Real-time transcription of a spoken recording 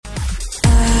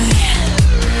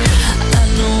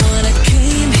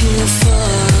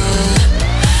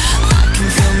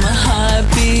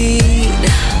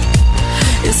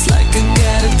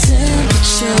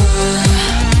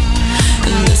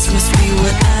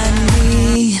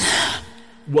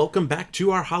Welcome back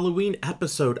to our Halloween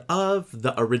episode of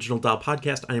the Original Doll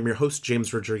Podcast. I am your host,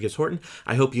 James Rodriguez Horton.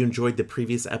 I hope you enjoyed the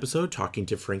previous episode talking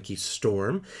to Frankie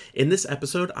Storm. In this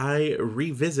episode, I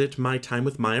revisit my time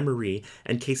with Myah Marie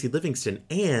and Casey Livingston,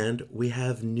 and we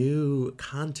have new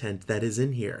content that is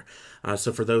in here.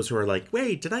 So for those who are like,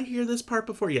 wait, did I hear this part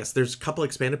before? Yes, there's a couple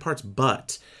expanded parts,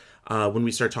 but when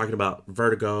we start talking about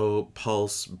Vertigo,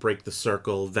 Pulse, Break the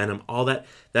Circle, Venom, all that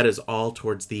is all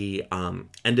towards the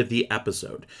end of the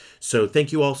episode. So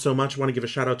thank you all so much. I want to give a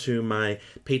shout out to my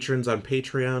patrons on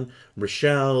Patreon: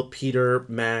 Rochelle, Peter,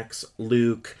 Max,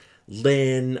 Luke,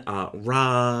 Lynn,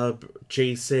 Rob,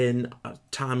 Jason,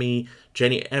 Tommy,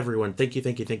 Jenny, everyone. Thank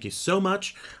you so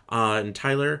much. And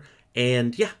Tyler.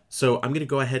 And yeah, so I'm going to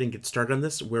go ahead and get started on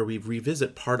this, where we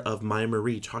revisit part of Myah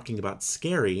Marie talking about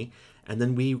Scary, and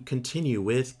then we continue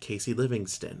with Casey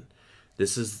Livingston.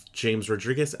 This is James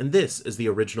Rodriguez, and this is the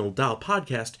Original Doll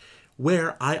Podcast,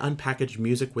 where I unpackage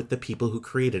music with the people who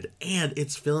created it. And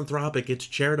it's philanthropic, it's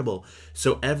charitable.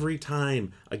 So every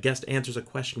time a guest answers a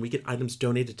question, we get items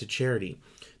donated to charity.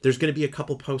 There's going to be a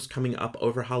couple posts coming up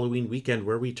over Halloween weekend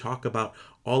where we talk about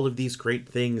all of these great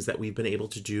things that we've been able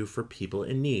to do for people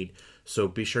in need. So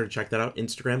be sure to check that out.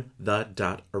 Instagram,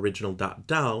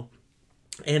 the.original.doll,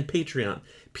 and Patreon,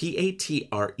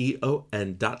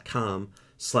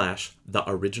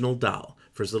 patreon.com/theoriginaldoll.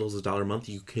 For as little as $1 a month,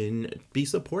 you can be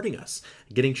supporting us,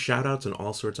 getting shout outs and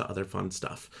all sorts of other fun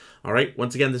stuff. All right,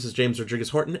 once again, this is James Rodriguez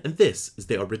Horton, and this is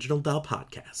the Original Doll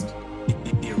Podcast.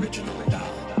 The Original Doll.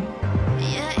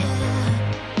 Yeah,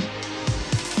 yeah.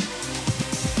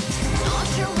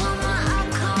 Don't you want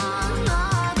my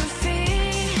iconography?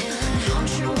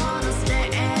 Don't you wanna stay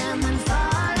and then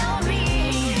follow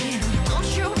me?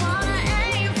 Don't you wanna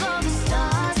aim for the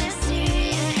stars and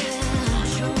see?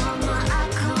 Don't you want my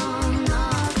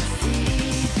iconography?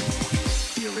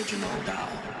 The Original Doll.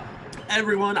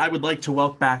 Everyone, I would like to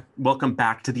welcome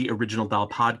back to the Original Doll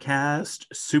Podcast,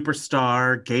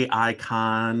 superstar, gay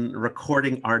icon,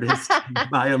 recording artist,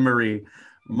 Myah Marie.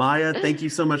 Myah, thank you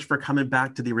so much for coming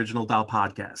back to the Original Doll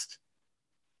Podcast.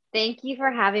 Thank you for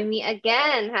having me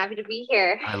again. Happy to be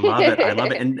here. I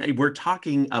love it. And we're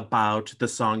talking about the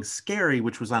song Scary,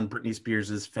 which was on Britney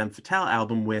Spears' Femme Fatale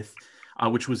album,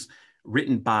 which was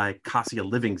written by Casey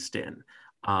Livingston.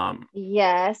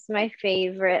 Yes, my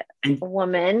favorite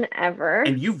woman ever.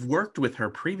 And you've worked with her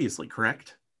previously,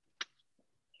 correct?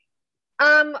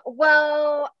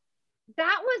 Well,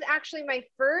 that was actually my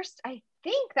first, I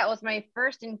think that was my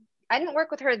first, and I didn't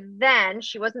work with her then.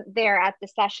 She wasn't there at the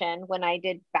session when I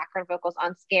did background vocals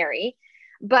on Scary,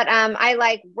 but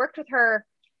I worked with her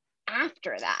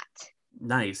after that.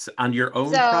 Nice. On your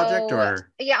own project,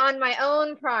 or? Yeah, on my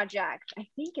own project. I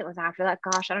think it was after that.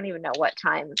 Gosh, I don't even know what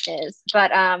time it is.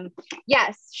 But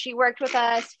yes, she worked with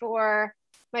us for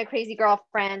My Crazy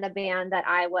Girlfriend, the band that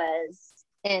I was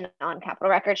in on Capitol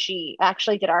Records. She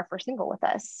actually did our first single with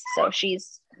us. So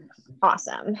she's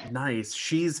awesome. Nice.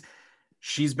 She's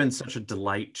been such a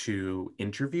delight to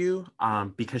interview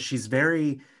because she's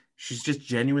just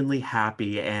genuinely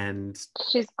happy, and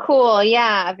she's cool.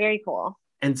 Yeah, very cool.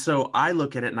 And so I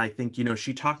look at it and I think,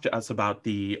 she talked to us about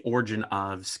the origin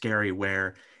of Scary,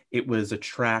 where it was a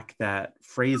track that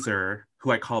Fraser,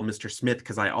 who I call Mr. Smith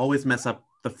because I always mess up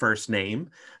the first name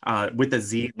with a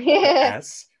Z and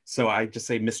S. So I just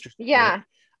say Mr. Smith. Yeah.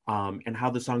 And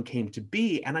how the song came to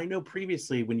be. And I know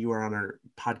previously when you were on our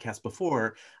podcast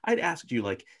before, I'd asked you,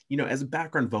 as a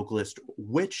background vocalist,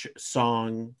 which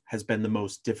song has been the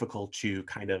most difficult to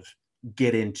kind of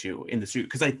get into in the studio?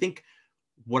 Because I think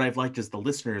what I've liked is the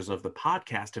listeners of the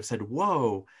podcast have said,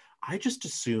 whoa, I just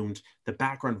assumed the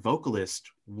background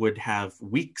vocalist would have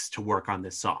weeks to work on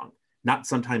this song. Not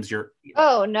sometimes you're...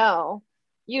 Oh, no.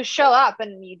 You show up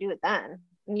and you do it then.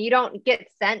 You don't get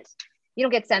sent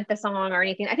the song or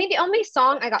anything. I think the only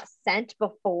song I got sent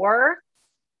before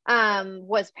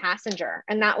was Passenger.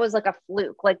 And that was like a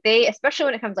fluke. They, especially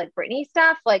when it comes Britney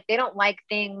stuff, they don't like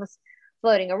things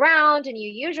floating around, and you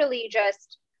usually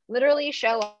just literally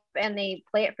show up and they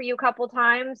play it for you a couple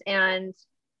times and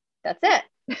that's it.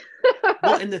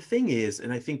 Well, and the thing is,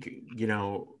 and I think,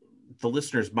 the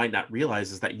listeners might not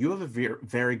realize, is that you have a very,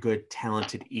 very good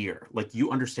talented ear.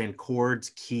 You understand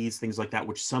chords, keys, things like that,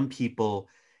 which some people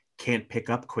can't pick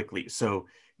up quickly. So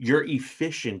you're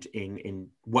efficient in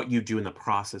what you do in the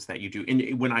process that you do.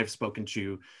 And when I've spoken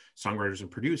to songwriters and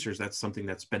producers, that's something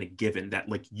that's been a given, that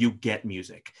you get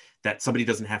music, that somebody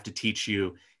doesn't have to teach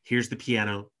you, here's the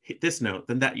piano, hit this note,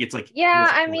 then that. It's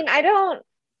yeah, I mean, I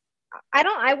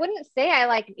wouldn't say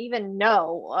I even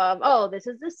know, oh, this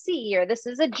is a C or this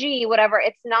is a G, whatever.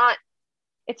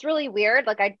 It's really weird.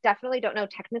 I definitely don't know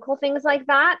technical things like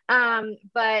that.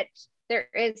 But there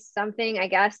is something, I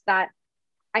guess, that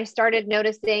I started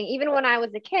noticing even when I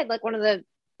was a kid. Like one of the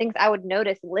things I would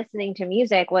notice listening to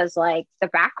music was like the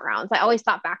backgrounds. I always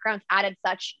thought backgrounds added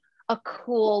such a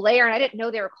cool layer, and I didn't know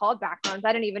they were called backgrounds.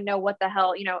 I didn't even know what the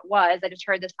hell, it was. I just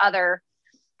heard this other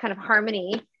kind of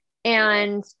harmony.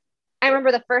 And I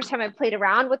remember the first time I played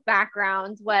around with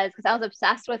backgrounds was because I was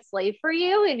obsessed with Slave for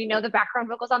You. And the background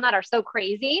vocals on that are so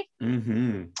crazy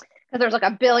Mm-hmm. because there's like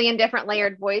a billion different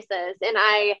layered voices. And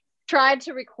I tried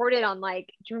to record it on do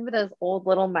you remember those old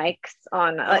little mics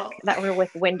on that were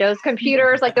with Windows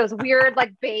computers, like those weird,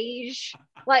 like beige,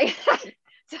 like,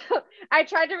 so I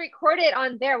tried to record it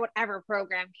on there, whatever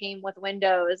program came with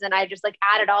Windows. And I just like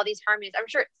added all these harmonies. I'm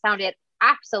sure it sounded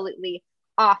absolutely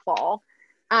awful.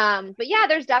 But yeah,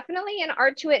 there's definitely an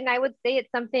art to it. And I would say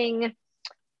it's something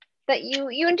that you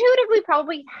intuitively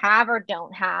probably have or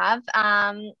don't have.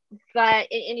 But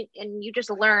you just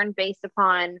learn based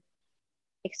upon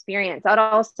experience. I'd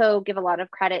also give a lot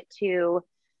of credit to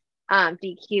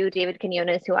DQ, David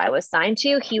Quinones, who I was signed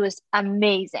to. He was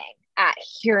amazing at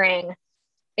hearing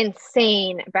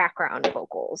insane background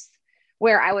vocals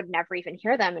where I would never even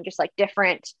hear them, and just like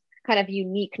different kind of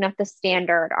unique, not the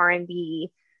standard R&B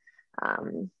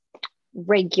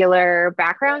regular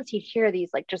backgrounds. He'd hear these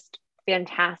like just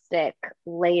fantastic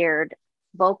layered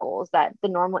vocals that the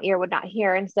normal ear would not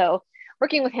hear. And so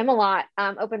working with him a lot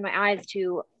opened my eyes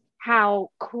to how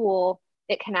cool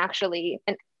it can actually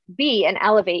be and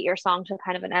elevate your song to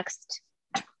kind of a next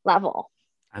level.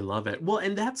 I love it. Well,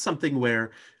 and that's something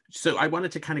where, so I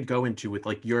wanted to kind of go into with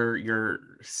like your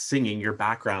singing, your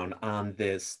background on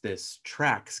this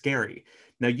track, Scary.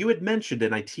 Now you had mentioned,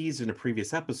 and I teased in a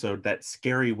previous episode, that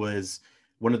Scary was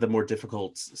one of the more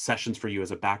difficult sessions for you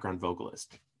as a background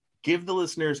vocalist. Give the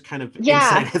listeners kind of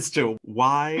insight as to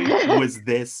why was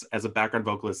this as a background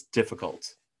vocalist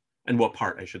difficult, and what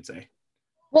part, I should say.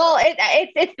 Well,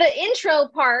 it's the intro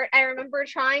part. I remember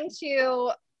trying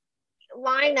to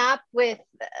line up with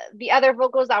the other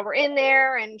vocals that were in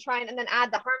there and then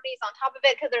add the harmonies on top of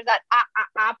it, because there's that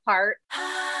part.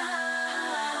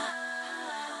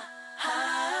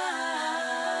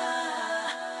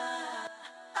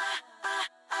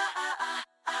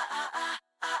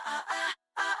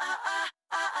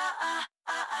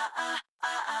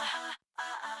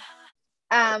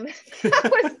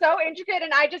 That was so intricate,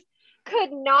 and I just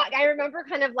could not. I remember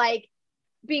kind of like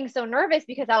being so nervous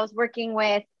because I was working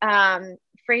with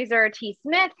Fraser T.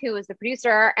 Smith, who was the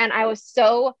producer, and I was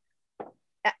so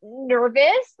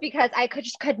nervous because I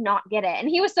could not get it. And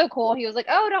he was so cool. He was like,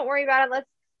 "Oh, don't worry about it.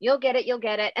 You'll get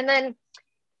it." And then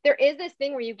there is this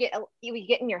thing where you get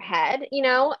in your head,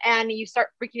 and you start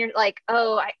freaking like,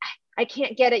 "Oh, I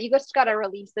can't get it." You just got to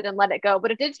release it and let it go.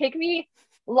 But it did take me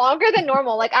longer than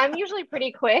normal. Like I'm usually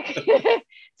pretty quick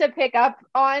to pick up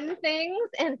on things,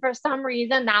 and for some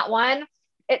reason that one,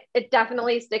 it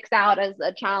definitely sticks out as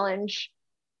a challenge.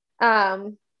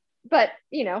 But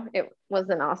it was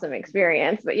an awesome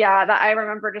experience. But yeah, I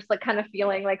remember just like kind of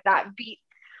feeling like that beat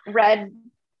red,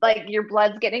 like your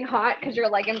blood's getting hot because you're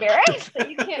like embarrassed that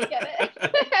you can't get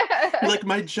it. Like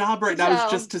my job right now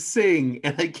is just to sing,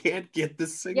 and I can't get the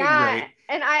singing right.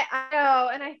 And I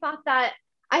know, and I thought that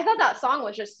song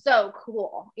was just so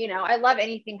cool. I love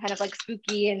anything kind of like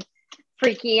spooky and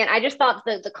freaky, and I just thought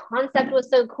the concept was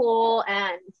so cool,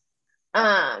 and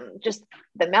just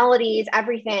the melodies,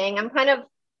 everything. I'm kind of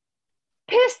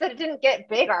pissed that it didn't get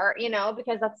bigger,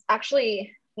 because that's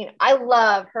actually, I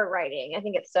love her writing. I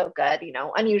think it's so good.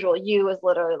 Unusual You is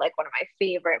literally like one of my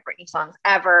favorite Britney songs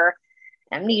ever.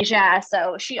 Amnesia.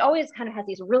 So she always kind of has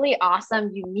these really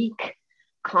awesome, unique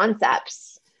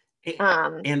concepts.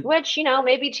 And which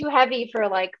may be too heavy for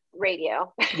like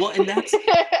radio. Well, and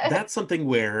that's something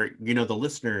where the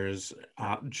listeners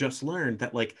just learned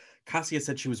that, like Cassia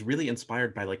said, she was really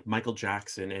inspired by like Michael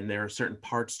Jackson, and there are certain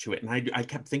parts to it. And I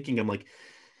kept thinking, I'm like,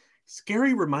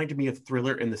 Scary reminded me of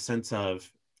Thriller in the sense of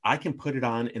I can put it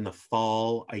on in the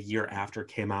fall a year after it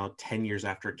came out, 10 years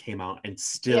after it came out, and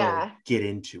still get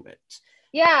into it.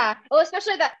 Yeah. Well,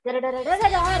 especially that. That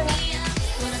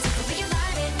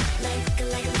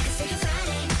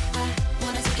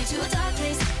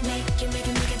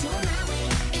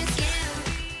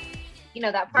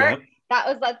part.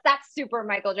 Yep. That's super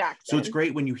Michael Jackson. So it's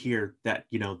great when you hear that,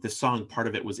 this song, part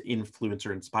of it was influenced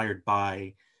or inspired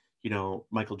by,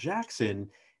 Michael Jackson.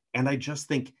 And I just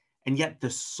think, and yet the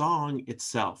song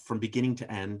itself from beginning to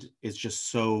end is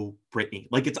just so Britney.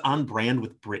 Like it's on brand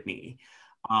with Britney.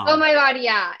 Oh my God.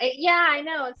 Yeah. I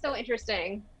know. It's so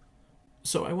interesting.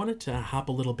 So I wanted to hop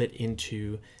a little bit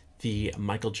into the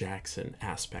Michael Jackson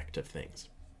aspect of things.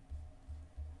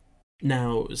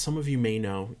 Now, some of you may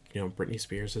know, Britney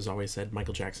Spears has always said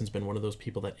Michael Jackson's been one of those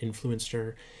people that influenced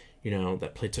her,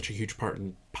 that played such a huge part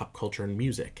in pop culture and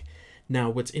music. Now,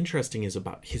 what's interesting is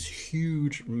about his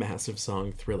huge, massive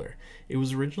song, Thriller. It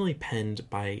was originally penned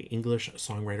by English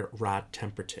songwriter Rod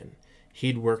Temperton.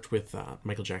 He'd worked with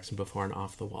Michael Jackson before on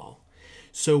Off the Wall.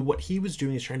 So what he was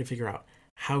doing is trying to figure out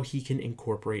how he can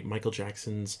incorporate Michael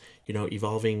Jackson's,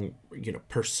 evolving,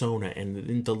 persona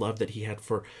and the love that he had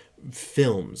for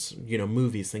films,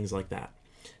 movies, things like that.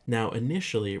 Now,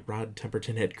 initially, Rod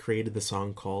Temperton had created the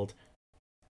song called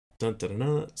Dun, Dun, Dun,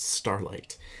 Dun,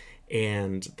 Starlight.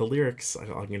 And the lyrics, I'm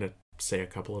going to say a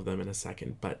couple of them in a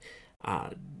second, but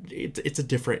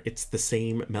it's the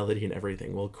same melody and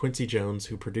everything. Well, Quincy Jones,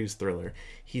 who produced Thriller,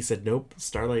 he said, nope,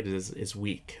 Starlight is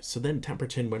weak. So then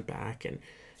Temperton went back and,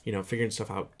 figuring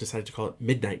stuff out, decided to call it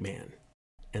Midnight Man.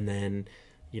 And then,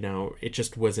 it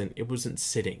just wasn't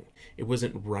sitting. It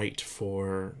wasn't right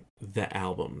for the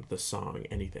album, the song,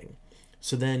 anything.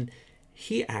 So then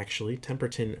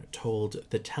Temperton told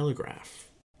The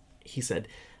Telegraph, he said,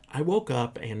 I woke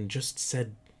up and just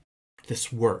said this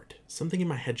word. Something in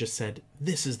my head just said,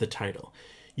 this is the title.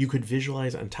 You could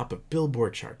visualize on top of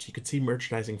billboard charts. You could see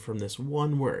merchandising from this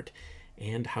one word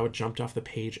and how it jumped off the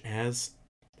page as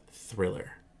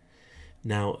Thriller.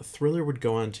 Now, Thriller would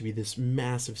go on to be this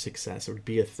massive success. It would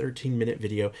be a 13-minute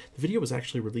video. The video was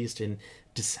actually released in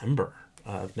December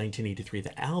of 1983.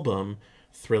 The album,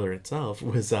 Thriller itself,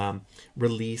 was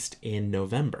released in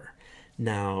November.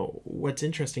 Now, what's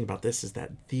interesting about this is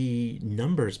that the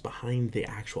numbers behind the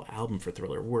actual album for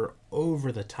Thriller were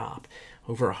over the top.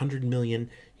 Over 100 million,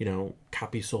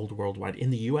 copies sold worldwide. In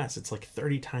the US, it's like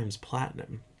 30 times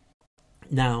platinum.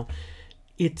 Now,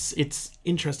 it's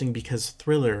interesting because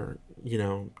Thriller,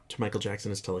 to Michael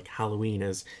Jackson is to like Halloween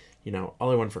as,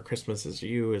 All I Want for Christmas Is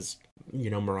You is,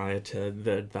 Myah to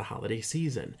the holiday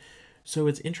season. So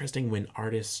it's interesting when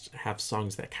artists have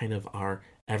songs that kind of are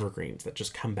evergreens that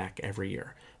just come back every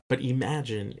year. But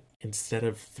imagine instead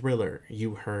of Thriller,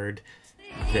 you heard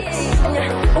this.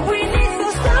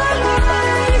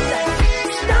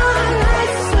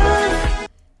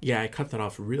 Yeah, I cut that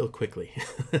off real quickly.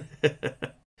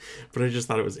 But I just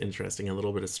thought it was interesting. A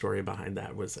little bit of story behind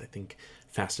that was, I think,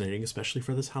 fascinating, especially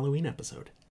for this Halloween episode.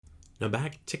 Now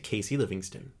back to Casey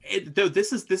Livingston. Though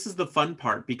this is the fun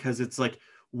part, because it's like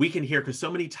we can hear, because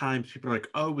so many times people are like,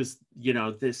 oh, was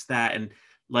this, that, and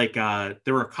like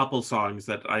there were a couple songs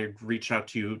that I reached out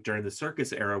to during the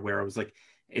Circus era where I was like,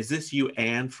 is this you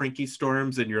and Frankie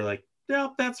Storms? And you're like,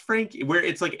 no, that's Frankie. Where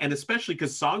it's like, and especially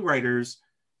because songwriters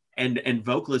and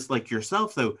vocalists like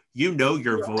yourself, though,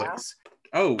 your voice.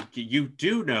 Oh, you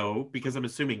do know, because I'm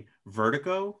assuming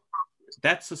Vertigo,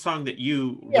 that's the song that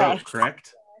you wrote,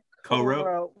 correct?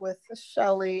 Co-wrote with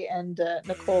Shelley and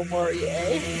Nicole Maurier.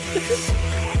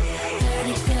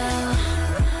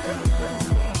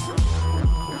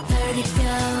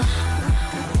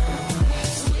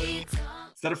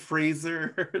 Is that a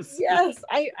Fraser's? Yes,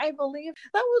 I believe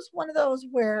that was one of those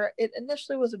where it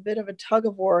initially was a bit of a tug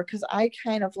of war, because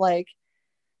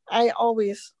I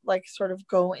always like sort of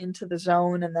go into the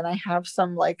zone, and then I have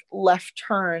some like left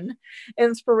turn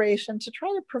inspiration to try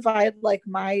to provide like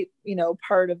my,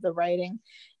 part of the writing.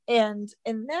 And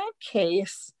in that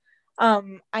case,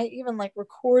 I even like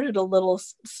recorded a little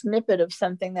snippet of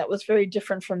something that was very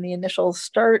different from the initial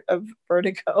start of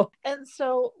Vertigo. And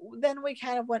so then we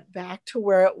kind of went back to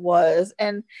where it was.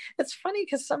 And it's funny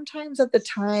because sometimes at the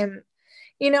time,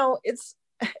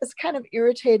 it's kind of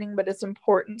irritating, but it's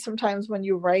important sometimes when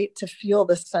you write to feel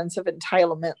this sense of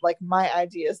entitlement, like my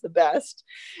idea is the best.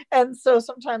 And so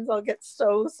sometimes I'll get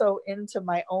so into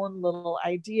my own little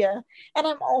idea. And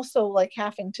I'm also like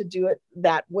having to do it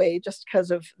that way just because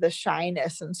of the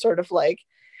shyness, and sort of like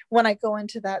when I go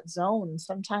into that zone,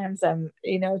 sometimes I'm,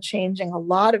 changing a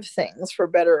lot of things for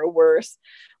better or worse.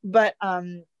 But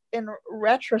in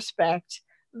retrospect,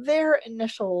 their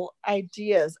initial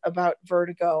ideas about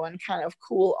Vertigo and kind of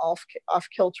cool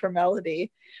off-kilter melody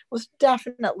was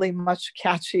definitely much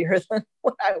catchier than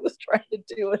what I was trying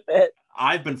to do with it.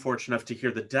 I've been fortunate enough to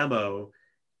hear the demo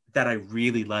that I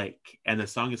really like, and the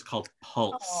song is called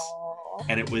Pulse. Aww.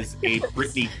 And it was a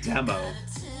Britney demo.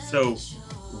 So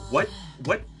what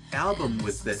album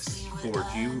was this for?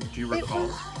 Do you recall?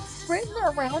 Written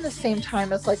around the same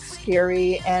time as like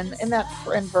Scary and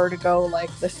Vertigo, like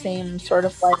the same sort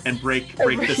of like, and break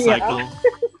the cycle,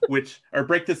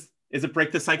 is it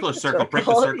break the cycle or circle? Break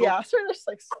the circle. Yeah, so there's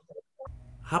like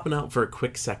hopping out for a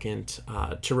quick second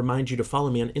to remind you to follow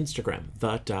me on Instagram,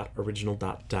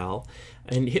 the.original.dal,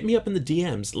 and hit me up in the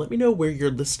DMs. Let me know where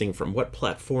you're listening from. What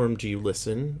platform do you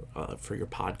listen for your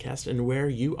podcast, and where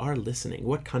you are listening,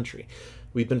 what country.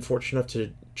 We've been fortunate enough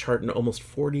to chart in almost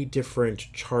 40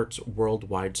 different charts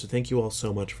worldwide, so thank you all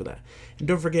so much for that. And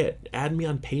don't forget, add me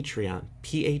on Patreon,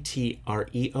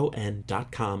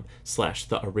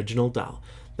 patreon.com/theoriginaldoll.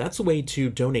 That's a way to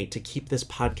donate to keep this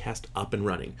podcast up and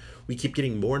running. We keep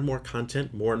getting more and more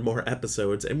content, more and more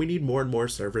episodes, and we need more and more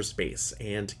server space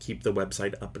and to keep the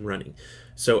website up and running.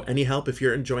 So any help if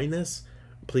you're enjoying this,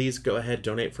 please go ahead,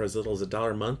 donate for as little as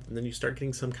 $1 a month, and then you start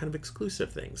getting some kind of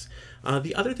exclusive things.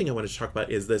 The other thing I wanted to talk about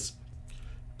is this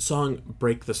song,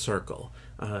 Break the Circle.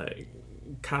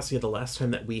 Cassia, the last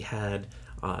time that we had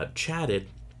chatted,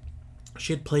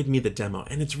 she had played me the demo,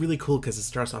 and it's really cool because it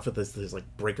starts off with this like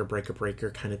breaker, breaker, breaker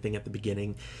kind of thing at the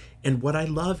beginning. And what I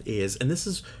love is, and this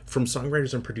is from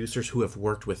songwriters and producers who have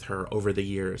worked with her over the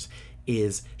years,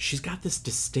 is she's got this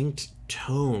distinct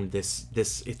tone, this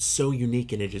it's so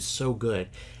unique and it is so good.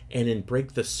 And in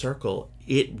Break the Circle,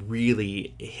 it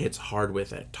really hits hard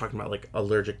with it, talking about like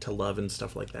allergic to love and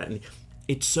stuff like that. And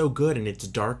it's so good, and it's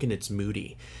dark and it's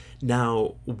moody.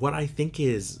 Now, what I think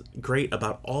is great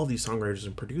about all these songwriters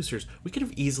and producers, we could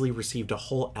have easily received a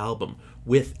whole album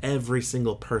with every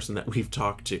single person that we've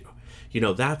talked to. You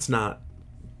know, that's not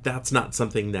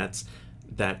something that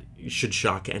should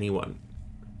shock anyone.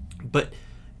 But,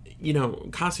 you know,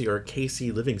 Cassie or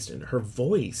Casey Livingston, her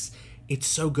voice, it's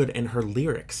so good, and her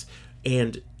lyrics.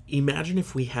 And imagine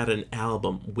if we had an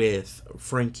album with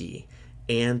Frankie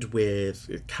and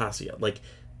with Cassia, like,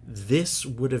 this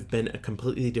would have been a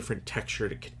completely different texture.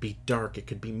 It could be dark, it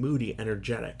could be moody,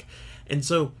 energetic. And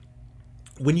so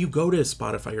when you go to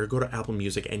Spotify or go to Apple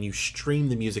Music and you stream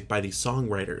the music by these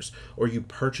songwriters, or you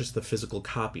purchase the physical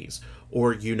copies,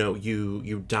 or you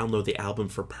download the album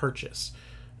for purchase,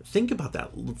 think about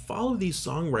that. Follow these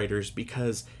songwriters,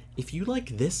 because if you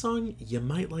like this song, you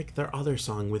might like their other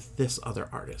song with this other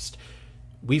artist.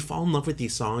 We fall in love with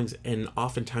these songs, and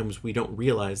oftentimes we don't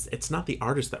realize it's not the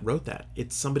artist that wrote that.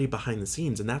 It's somebody behind the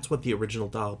scenes, and that's what the Original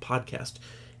Doll podcast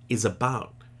is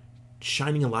about,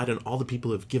 shining a light on all the people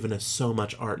who have given us so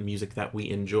much art and music that we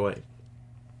enjoy.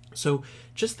 So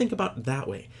just think about it that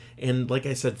way. And like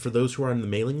I said, for those who are on the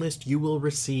mailing list, you will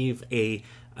receive an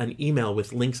email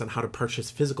with links on how to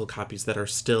purchase physical copies that are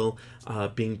still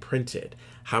being printed,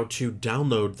 how to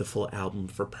download the full album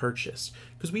for purchase,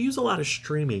 because we use a lot of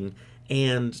streaming.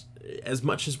 And as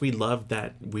much as we love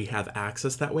that we have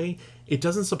access that way, it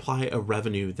doesn't supply a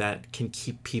revenue that can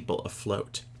keep people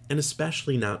afloat, and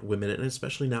especially not women, and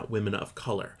especially not women of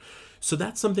color. So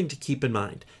that's something to keep in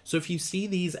mind. So if you see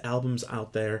these albums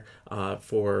out there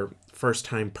for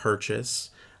first-time purchase,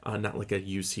 not like a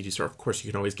used CD store, of course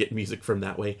you can always get music from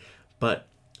that way, but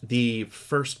the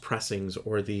first pressings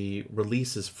or the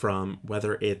releases from,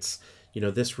 whether it's, you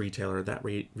know, this retailer or that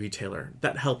retailer,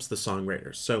 that helps the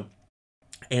songwriters. So,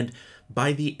 and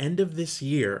by the end of this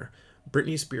year,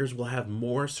 Britney Spears will have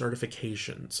more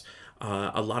certifications.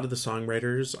 A lot of the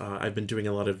songwriters, I've been doing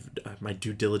a lot of my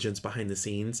due diligence behind the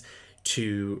scenes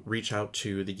to reach out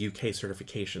to the UK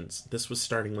certifications. This was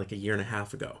starting like a year and a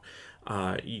half ago.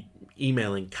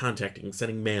 Emailing, contacting,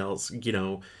 sending mails, you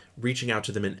know, reaching out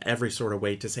to them in every sort of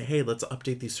way to say, hey, let's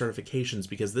update these certifications,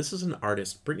 because this is an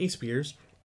artist. Britney Spears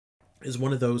is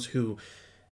one of those who,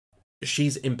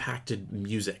 she's impacted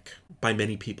music by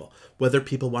many people, whether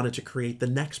people wanted to create the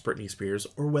next Britney Spears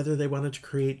or whether they wanted to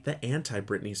create the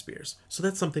anti-Britney Spears. So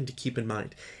that's something to keep in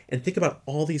mind. And think about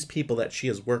all these people that she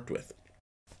has worked with.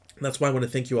 And that's why I want to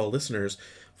thank you all listeners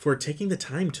for taking the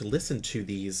time to listen to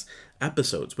these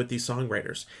episodes with these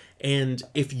songwriters. And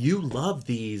if you love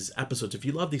these episodes, if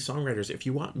you love these songwriters, if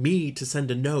you want me to send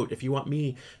a note, if you want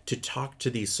me to talk to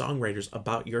these songwriters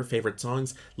about your favorite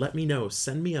songs, let me know.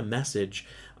 Send me a message,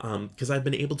 because I've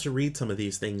been able to read some of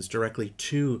these things directly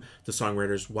to the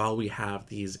songwriters while we have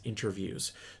these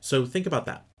interviews. So think about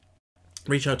that.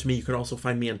 Reach out to me. You can also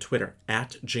find me on Twitter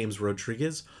at James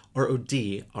Rodriguez,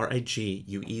 RODRIGUEZ.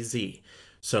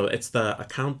 So it's the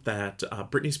account that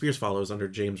Britney Spears follows under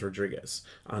James Rodriguez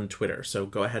on Twitter. So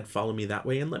go ahead, follow me that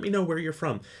way, and let me know where you're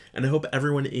from. And I hope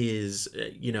everyone is,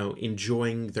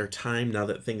 enjoying their time now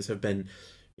that things have been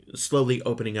slowly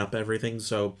opening up everything.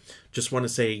 So just want to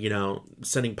say,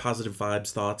 sending positive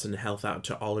vibes, thoughts, and health out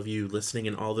to all of you listening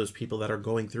and all those people that are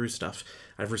going through stuff.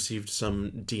 I've received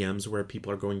some DMs where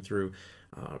people are going through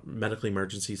medical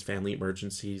emergencies, family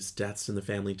emergencies, deaths in the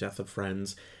family, death of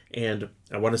friends. And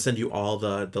I want to send you all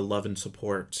the love and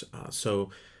support. So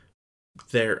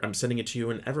there, I'm sending it to you,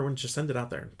 and everyone just send it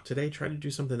out there. Today, try to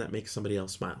do something that makes somebody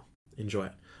else smile. Enjoy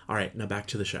it. All right, now back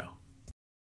to the show.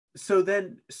 So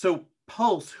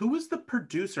Pulse, who was the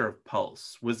producer of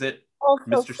Pulse? Was it Also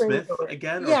Mr. Smith Fraser.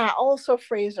 again? Or- Yeah, also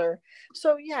Fraser.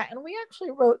 So yeah, and we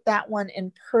actually wrote that one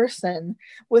in person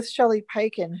with Shelley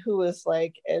Peiken, who is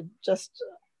like a just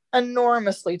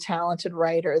enormously talented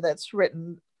writer that's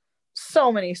written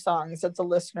so many songs that the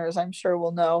listeners I'm sure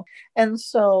will know. And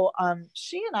so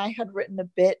she and I had written a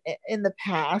bit in the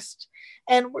past,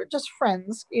 and we're just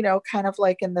friends, kind of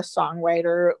like in the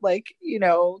songwriter, like,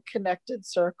 connected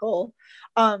circle.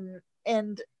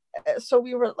 And so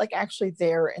we were like actually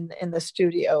there in the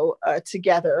studio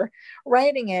together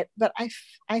writing it. But I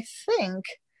think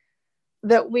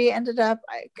that we ended up,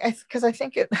 because I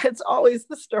think it's always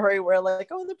the story where like,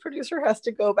 oh, the producer has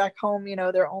to go back home,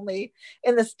 they're only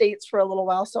in the States for a little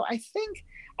while. So I think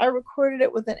I recorded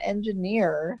it with an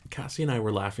engineer. Cassie and I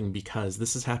were laughing because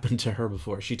this has happened to her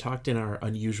before. She talked in our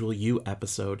Unusual You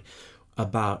episode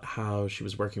about how she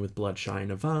was working with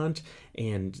Bloodshine Avant,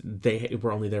 and they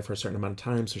were only there for a certain amount of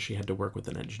time, so she had to work with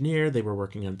an engineer. They were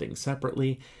working on things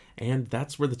separately, and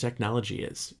that's where the technology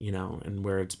is, and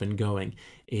where it's been going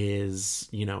is,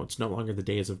 it's no longer the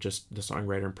days of just the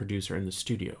songwriter and producer in the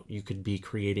studio. You could be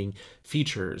creating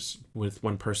features with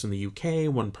one person in the UK,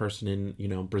 one person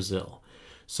in, Brazil.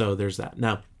 So there's that.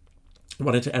 Now, I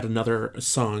wanted to add another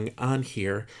song on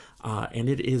here, and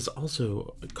it is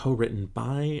also co-written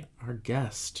by our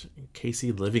guest,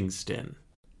 Casey Livingston.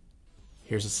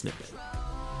 Here's a snippet. The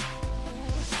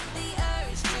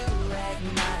urge to wreck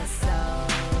my soul.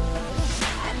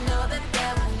 I know that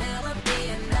there will never be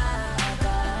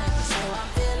another. So I'm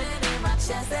feeling in my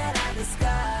chest that I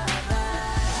discovered.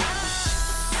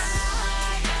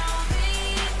 I don't be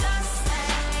the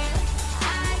same.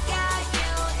 I got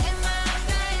you in my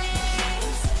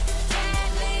veins.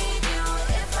 Can't leave you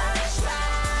if I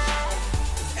try.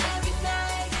 Every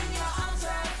night in your arms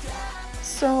right there.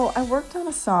 So I worked on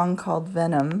a song called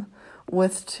Venom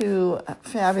with two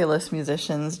fabulous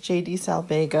musicians, J.D.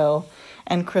 Salvago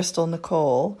and Crystal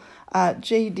Nicole.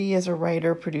 J.D. is a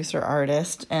writer, producer,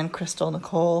 artist, and Crystal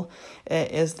Nicole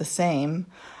is the same.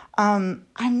 I'm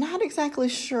not exactly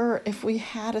sure if we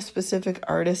had a specific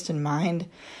artist in mind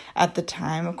at the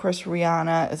time. Of course,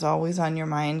 Rihanna is always on your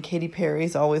mind. Katy Perry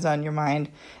is always on your mind.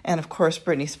 And of course,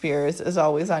 Britney Spears is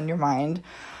always on your mind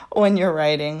when you're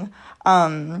writing.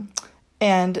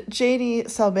 And J.D.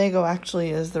 Salvago actually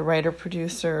is the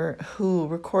writer-producer who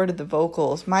recorded the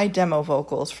vocals, my demo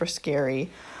vocals for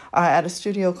Scary, at a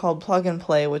studio called Plug and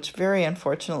Play, which very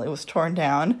unfortunately was torn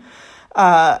down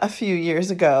a few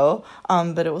years ago.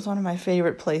 But it was one of my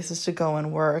favorite places to go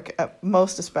and work,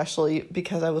 most especially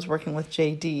because I was working with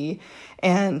J.D.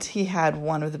 And he had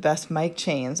one of the best mic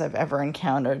chains I've ever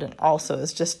encountered, and also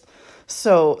is just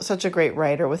such a great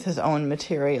writer with his own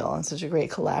material and such a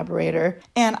great collaborator.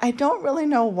 And I don't really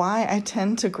know why I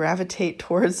tend to gravitate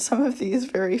towards some of these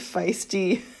very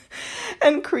feisty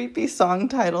and creepy song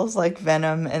titles like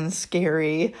Venom and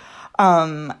Scary.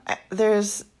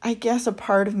 There's, I guess, a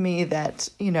part of me that,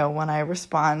 when I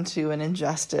respond to an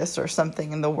injustice or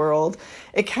something in the world,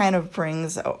 it kind of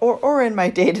brings, or in my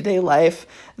day-to-day life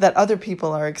that other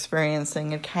people are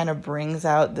experiencing, it kind of brings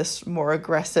out this more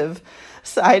aggressive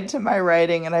side to my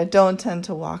writing, and I don't tend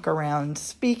to walk around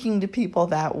speaking to people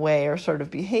that way or sort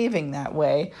of behaving that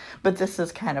way, but this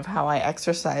is kind of how I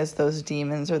exercise those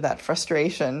demons or that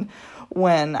frustration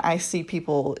when I see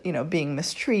people, being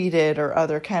mistreated or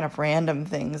other kind of random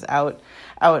things out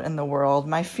in the world.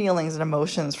 My feelings and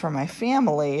emotions for my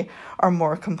family are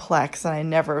more complex, and I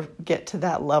never get to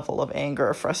that level of anger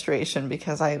or frustration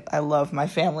because I love my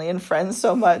family and friends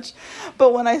so much.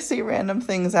 But when I see random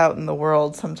things out in the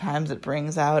world, sometimes it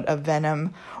brings out a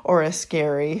Venom or a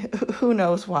Scary. Who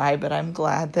knows why, but I'm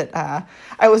glad that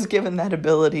I was given that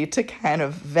ability to kind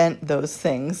of vent those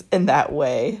things in that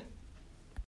way.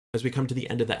 As we come to the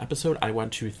end of the episode, I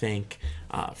want to thank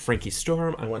Frankie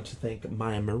Storm. I want to thank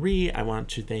Myah Marie. I want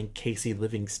to thank Casey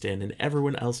Livingston and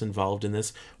everyone else involved in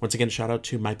this. Once again, shout out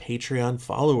to my Patreon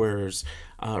followers,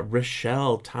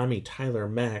 Rochelle, Tommy, Tyler,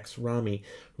 Max, Rami,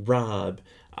 Rob,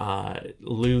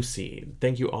 Lucy.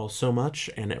 Thank you all so much.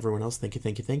 And everyone else, thank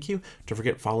you. Don't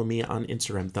forget, follow me on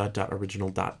Instagram,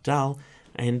 the.original.dal.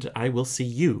 And I will see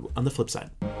you on the flip side.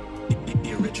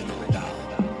 The original